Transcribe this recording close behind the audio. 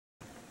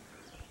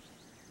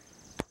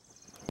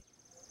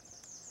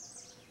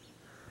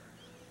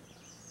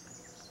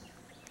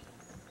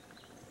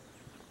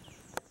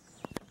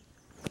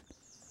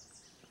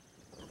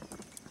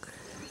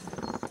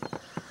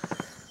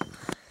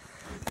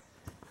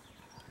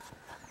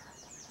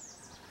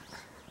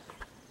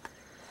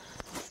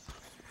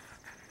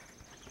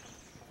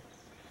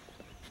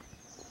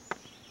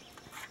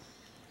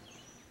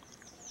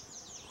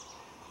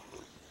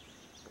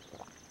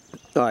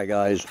Alright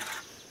guys,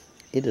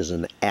 it is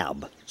an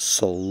absolutely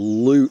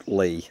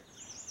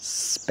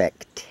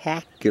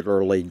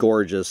spectacularly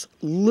gorgeous,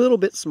 little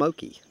bit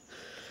smoky.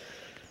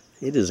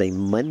 It is a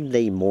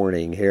Monday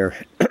morning here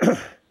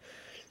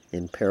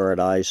in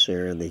paradise,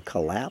 here in the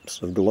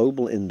collapse of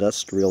global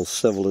industrial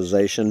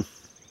civilization.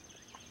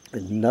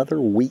 Another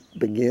week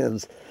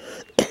begins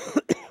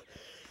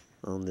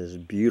on this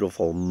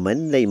beautiful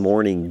Monday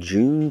morning,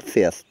 June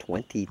 5th,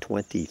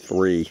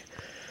 2023.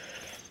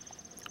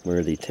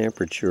 Where the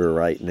temperature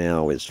right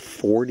now is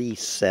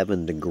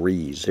 47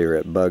 degrees here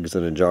at Bugs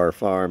in a Jar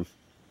Farm.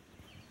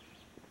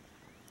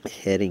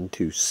 Heading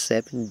to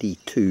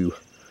 72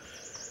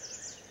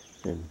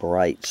 and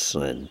bright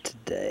sun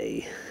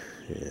today.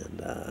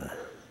 And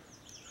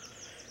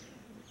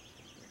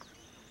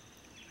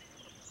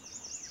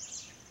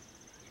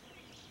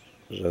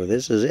so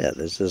this is it.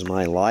 This is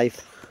my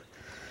life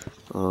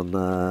on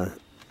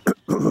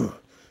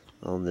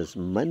on this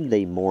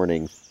Monday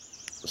morning.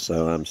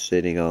 So I'm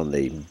sitting on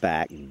the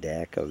back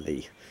deck of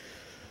the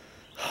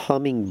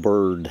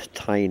Hummingbird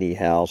tiny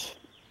house,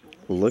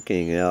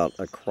 looking out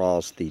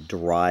across the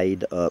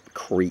dried up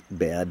creek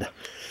bed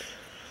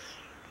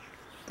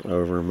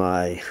over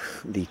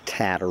the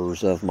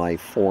tatters of my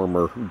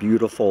former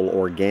beautiful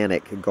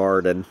organic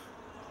garden.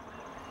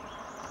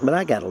 But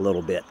I got a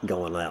little bit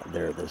going out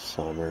there this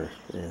summer,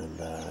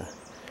 and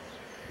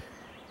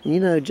you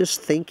know,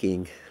 just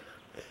thinking,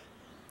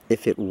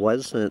 if it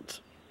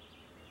wasn't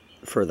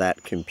for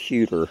that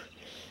computer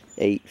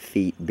 8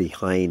 feet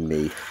behind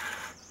me,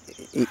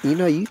 you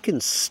know, you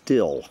can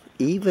still,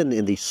 even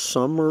in the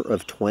summer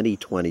of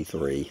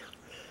 2023,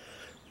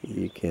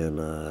 you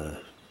can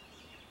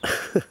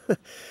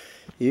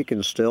you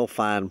can still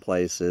find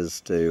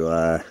places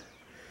to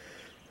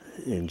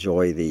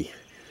enjoy the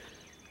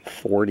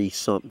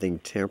 40-something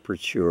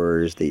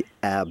temperatures, the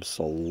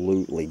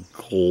absolutely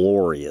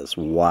glorious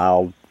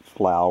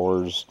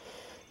wildflowers,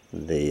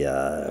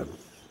 the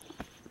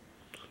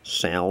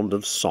sound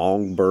of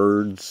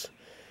songbirds.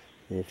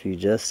 If you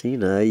just, you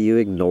know, you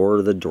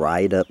ignore the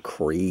dried up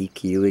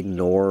creek, you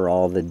ignore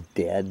all the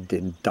dead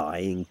and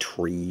dying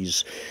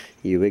trees,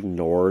 you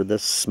ignore the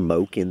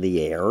smoke in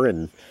the air,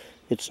 and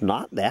it's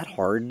not that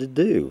hard to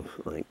do.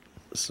 Like,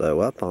 so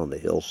up on the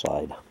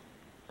hillside,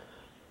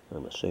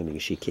 I'm assuming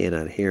she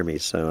cannot hear me,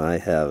 so I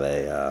have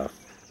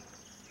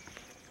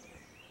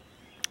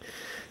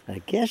I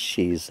guess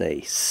she's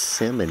a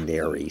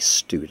seminary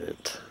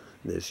student,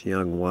 this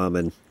young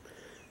woman.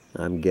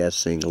 I'm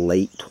guessing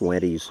late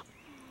 20s.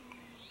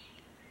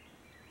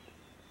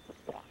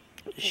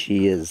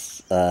 She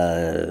is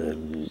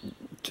to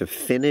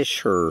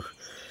finish her,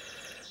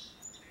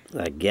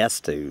 I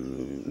guess,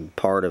 to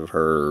part of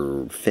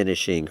her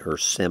finishing her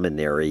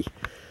seminary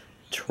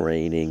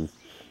training.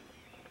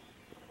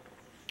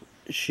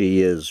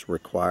 She is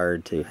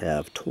required to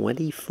have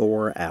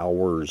 24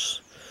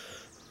 hours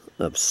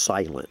of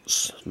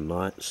silence,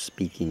 not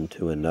speaking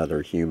to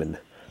another human.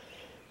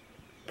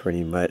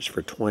 Pretty much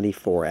for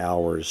 24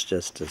 hours,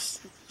 just to,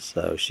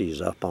 so she's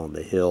up on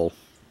the hill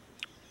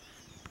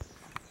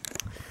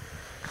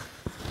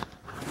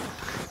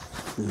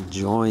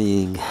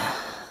enjoying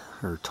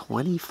her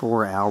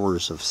 24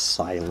 hours of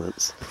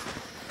silence.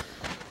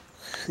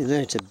 You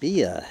know, to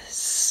be a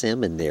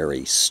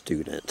seminary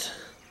student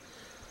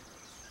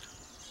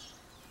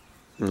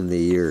in the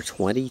year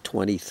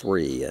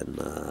 2023,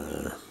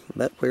 and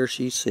but where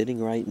she's sitting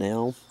right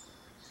now,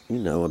 you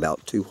know,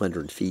 about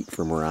 200 feet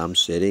from where I'm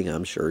sitting,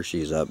 I'm sure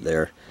she's up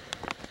there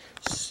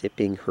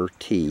sipping her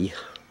tea,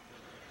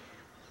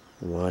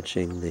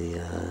 watching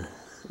the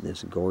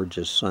this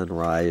gorgeous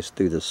sunrise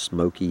through the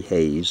smoky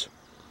haze,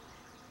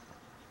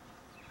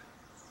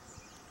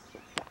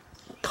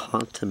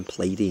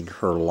 contemplating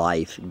her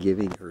life,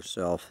 giving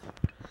herself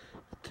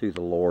to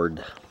the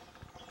Lord.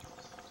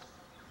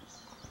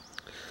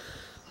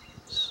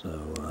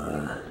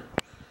 So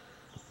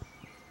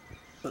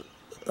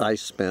I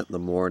spent the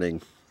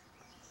morning,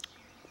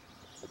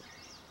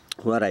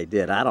 what I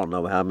did, I don't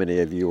know how many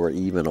of you are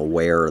even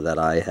aware that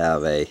I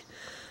have a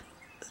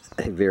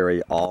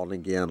very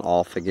on-again,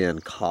 off-again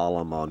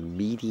column on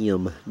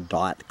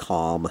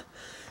Medium.com.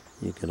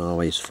 You can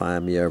always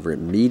find me over at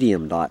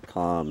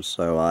Medium.com.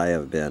 So I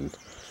have been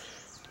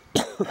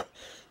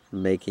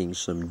making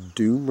some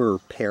doomer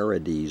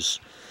parodies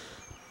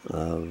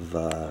of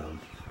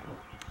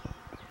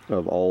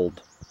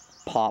old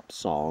pop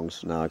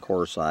songs. Now, of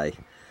course, I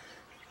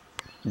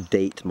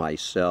date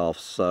myself,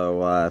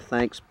 so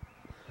thanks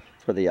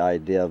for the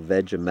idea.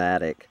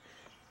 Vegematic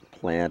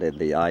planted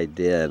the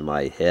idea in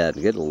my head.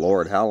 Good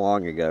Lord, how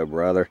long ago,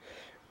 brother,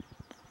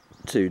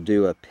 to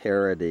do a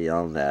parody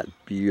on that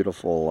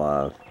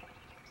beautiful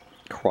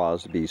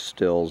Crosby,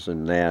 Stills,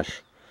 and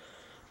Nash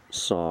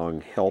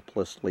song,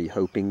 Helplessly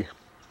Hoping.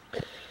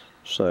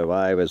 So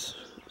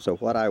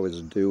what I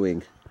was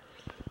doing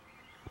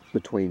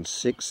between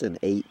 6 and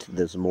 8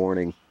 this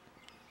morning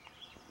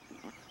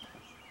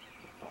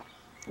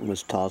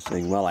was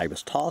I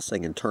was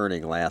tossing and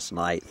turning last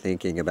night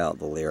thinking about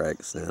the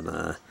lyrics,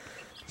 and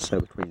so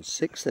between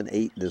 6 and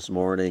 8 this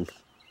morning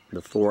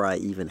before I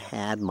even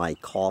had my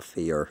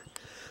coffee or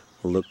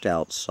looked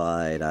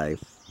outside, I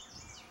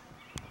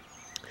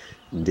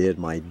did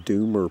my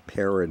doomer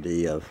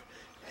parody of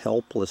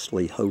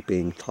helplessly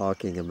hoping,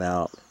 talking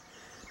about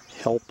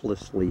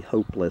helplessly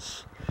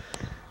hopeless,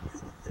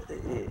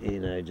 you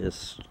know,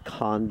 just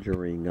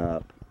conjuring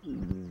up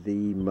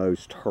the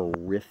most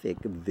horrific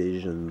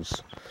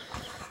visions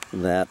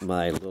that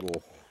my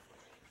little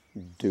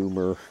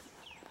doomer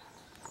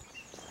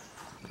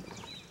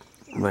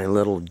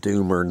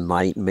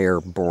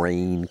nightmare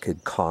brain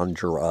could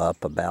conjure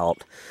up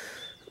about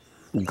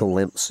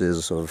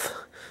glimpses of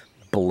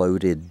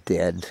bloated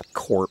dead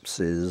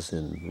corpses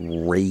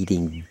and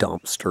raiding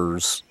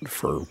dumpsters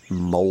for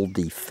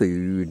moldy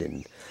food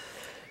and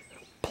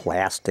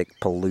plastic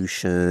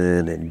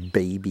pollution and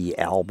baby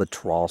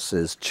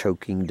albatrosses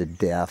choking to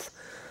death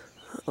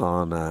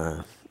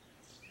on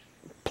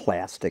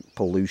plastic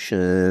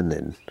pollution,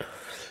 and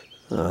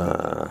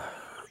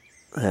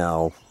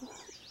how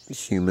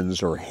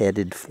humans are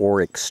headed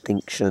for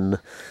extinction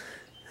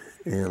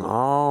and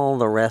all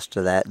the rest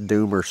of that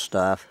doomer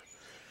stuff.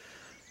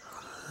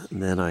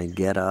 And then I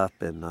get up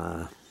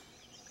and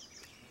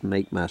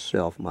make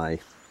myself my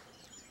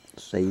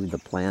Save the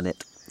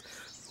Planet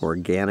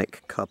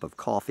organic cup of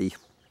coffee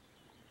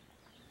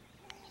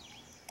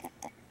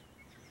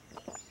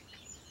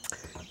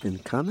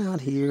and come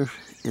out here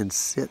and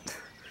sit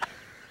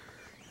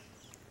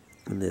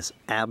in this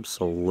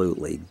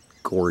absolutely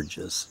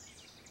gorgeous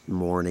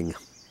morning,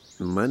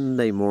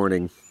 Monday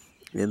morning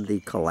in the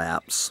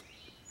collapse.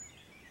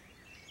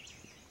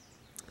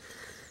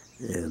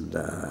 And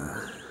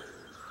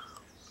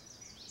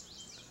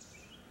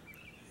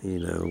you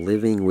know,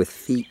 living with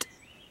feet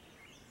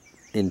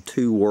in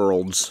two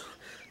worlds.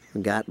 I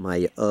got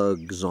my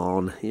Uggs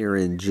on here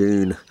in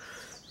June,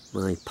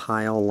 my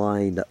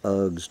pile-lined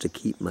Uggs to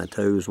keep my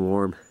toes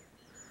warm,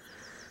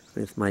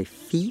 with my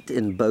feet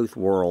in both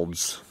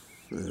worlds.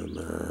 And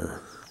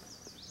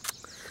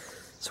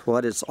it's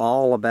what it's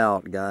all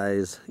about,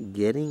 guys.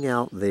 Getting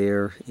out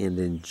there and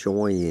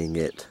enjoying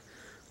it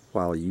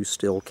while you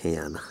still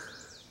can.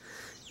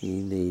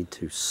 You need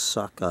to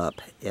suck up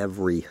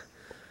every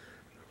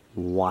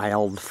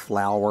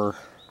wildflower,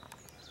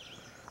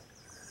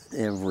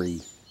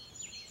 every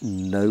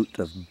note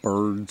of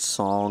bird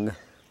song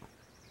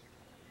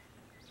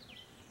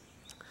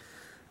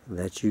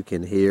that you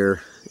can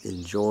hear.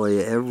 Enjoy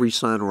every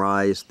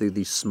sunrise through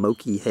the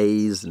smoky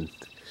haze and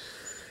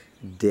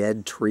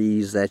dead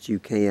trees that you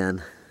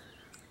can,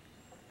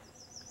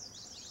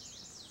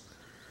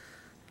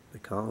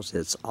 because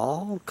it's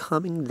all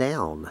coming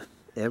down.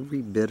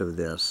 Every bit of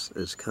this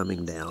is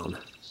coming down.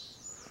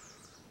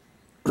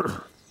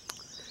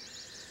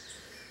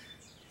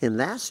 And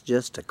that's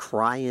just a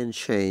crying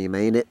shame,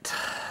 ain't it?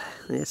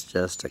 It's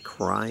just a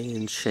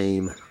crying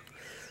shame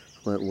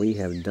what we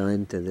have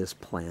done to this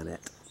planet.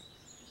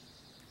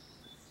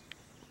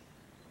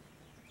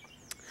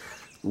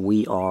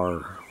 We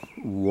are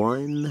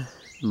one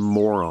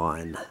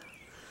moron.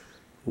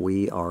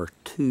 We are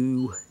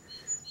too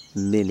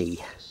many.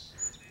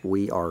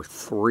 We are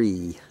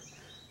three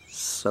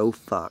so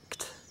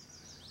fucked,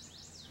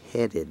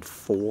 headed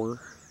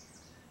for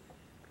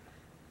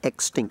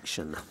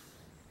extinction.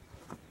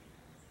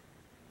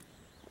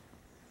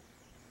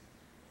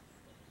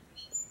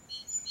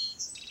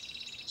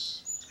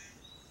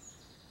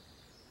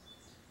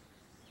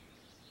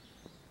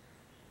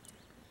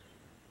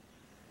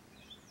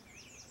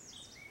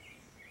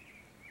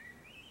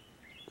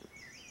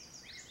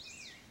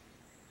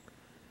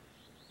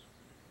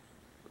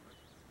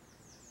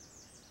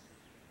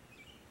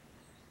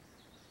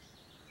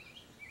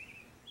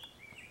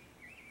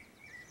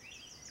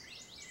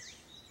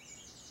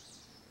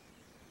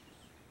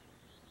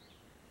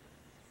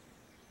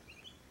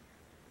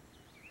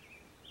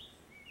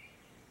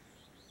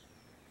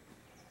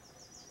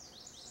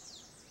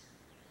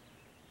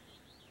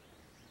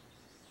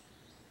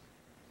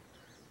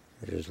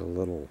 There's a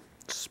little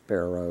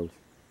sparrow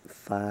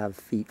 5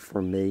 feet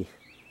from me.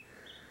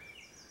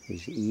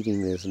 He's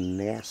eating this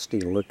nasty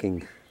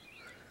looking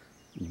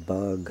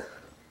bug.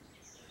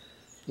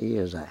 He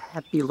is a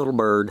happy little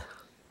bird.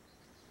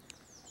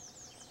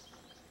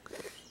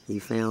 He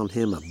found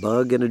him a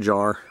bug in a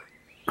jar.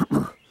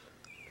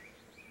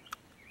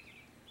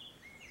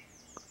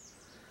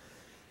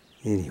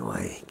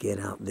 Anyway, get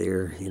out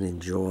there and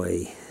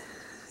enjoy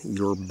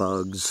your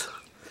bugs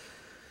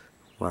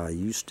while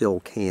you still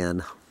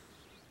can.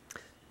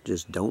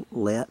 Just don't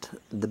let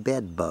the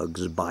bed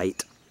bugs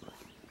bite.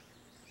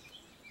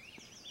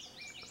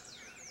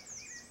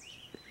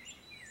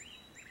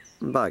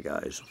 Bye,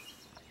 guys.